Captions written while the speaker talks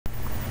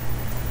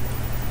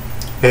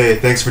Hey,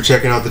 thanks for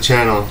checking out the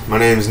channel. My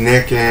name is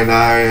Nick and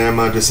I am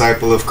a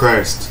disciple of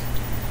Christ.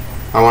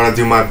 I want to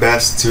do my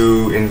best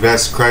to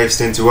invest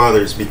Christ into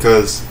others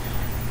because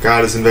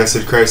God has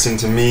invested Christ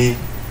into me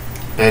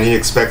and He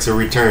expects a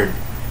return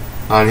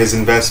on His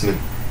investment.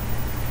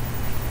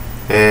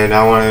 And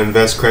I want to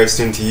invest Christ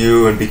into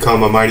you and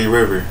become a mighty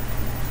river.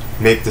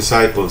 Make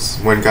disciples.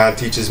 When God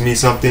teaches me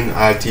something,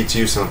 I teach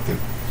you something.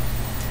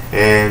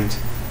 And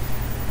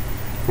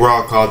we're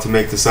all called to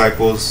make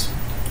disciples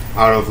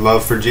out of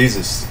love for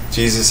Jesus.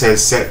 Jesus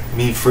has set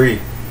me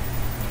free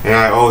and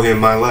I owe Him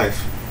my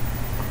life.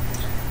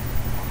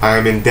 I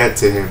am in debt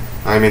to Him.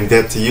 I am in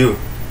debt to you,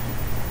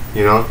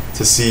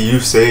 to see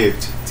you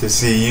saved, to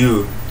see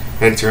you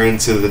enter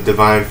into the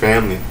divine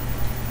family,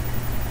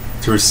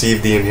 to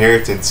receive the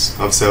inheritance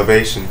of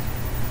salvation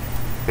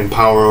and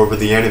power over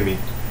the enemy.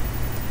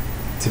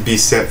 To be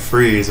set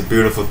free is a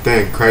beautiful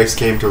thing. Christ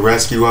came to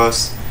rescue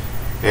us,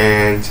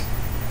 and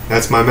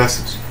that's my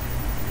message.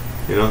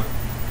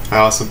 I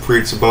also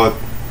preach about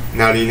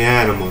not eating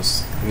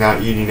animals.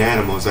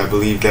 I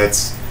believe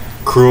that's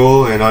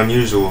cruel and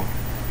unusual.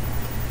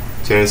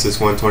 Genesis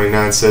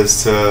 1:29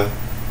 says to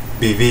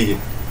be vegan.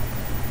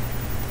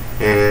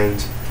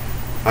 And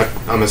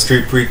I'm a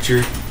street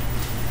preacher.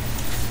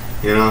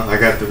 I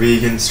got the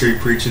vegan street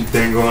preaching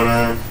thing going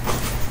on.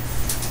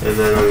 And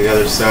then on the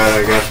other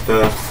side I got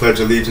the pledge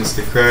allegiance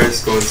to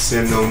Christ, go and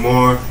sin no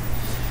more.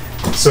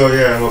 So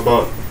yeah, I'm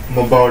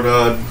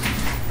about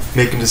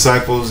making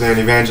disciples and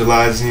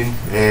evangelizing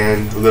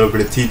and a little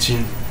bit of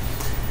teaching,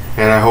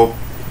 and I hope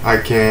I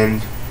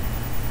can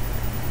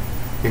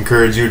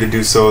encourage you to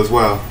do so as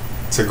well,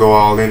 to go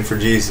all in for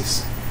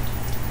Jesus.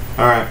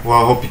 Alright,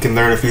 well, I hope you can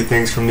learn a few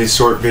things from these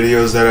short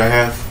videos that I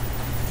have,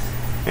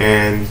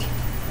 and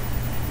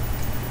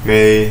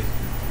may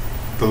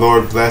the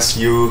Lord bless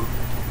you,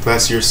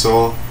 bless your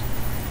soul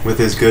with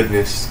His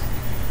goodness.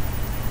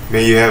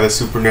 May you have a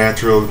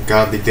supernatural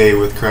godly day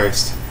with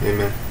Christ.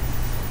 Amen.